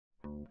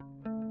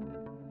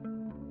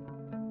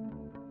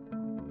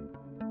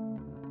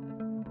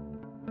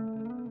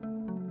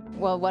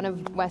Well, one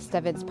of West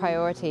Devon's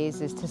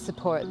priorities is to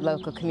support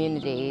local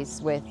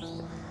communities with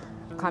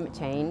climate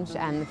change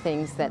and the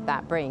things that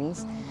that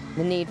brings.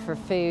 The need for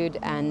food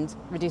and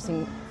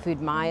reducing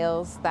food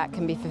miles, that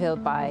can be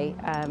fulfilled by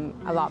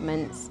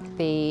allotments.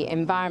 The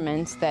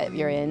environment that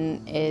you're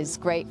in is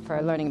great for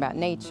learning about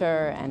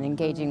nature and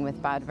engaging with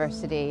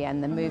biodiversity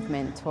and the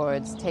movement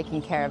towards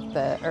taking care of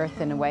the earth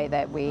in a way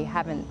that we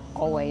haven't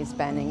always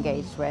been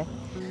engaged with.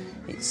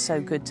 It's so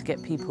good to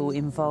get people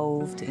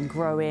involved in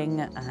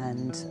growing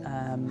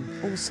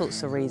and all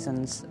sorts of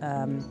reasons.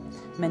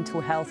 Mental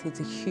health is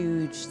a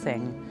huge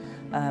thing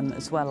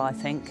as well, I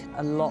think.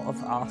 A lot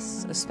of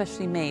us,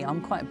 especially me,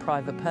 I'm quite a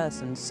private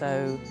person,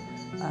 so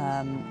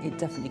it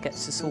definitely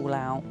gets us all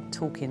out,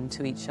 talking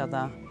to each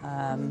other.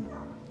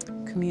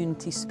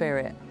 Community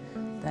spirit,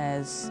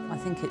 I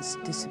think it's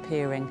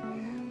disappearing.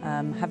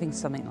 Having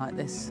something like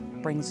this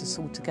brings us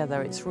all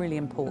together. It's really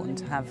important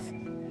to have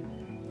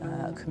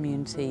a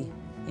community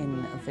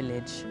in a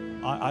village.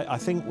 I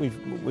think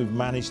we've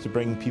managed to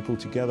bring people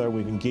together,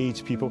 we've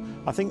engaged people.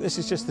 I think this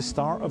is just the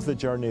start of the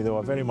journey, though.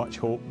 I very much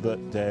hope that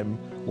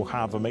we'll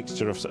have a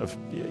mixture of sort of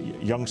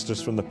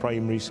youngsters from the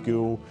primary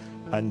school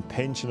and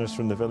pensioners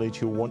from the village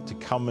who want to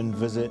come and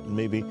visit and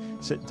maybe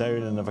sit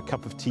down and have a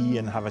cup of tea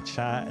and have a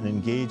chat and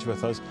engage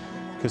with us,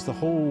 because the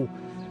whole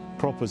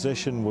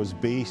proposition was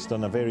based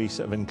on a very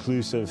sort of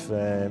inclusive,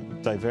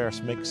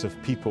 diverse mix of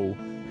people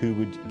who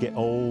would get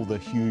all the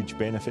huge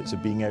benefits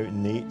of being out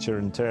in nature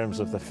in terms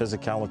of the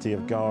physicality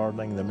of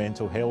gardening, the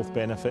mental health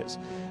benefits,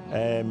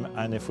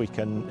 and if we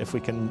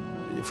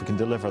can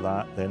deliver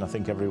that, then I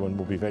think everyone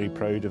will be very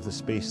proud of the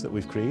space that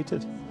we've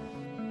created.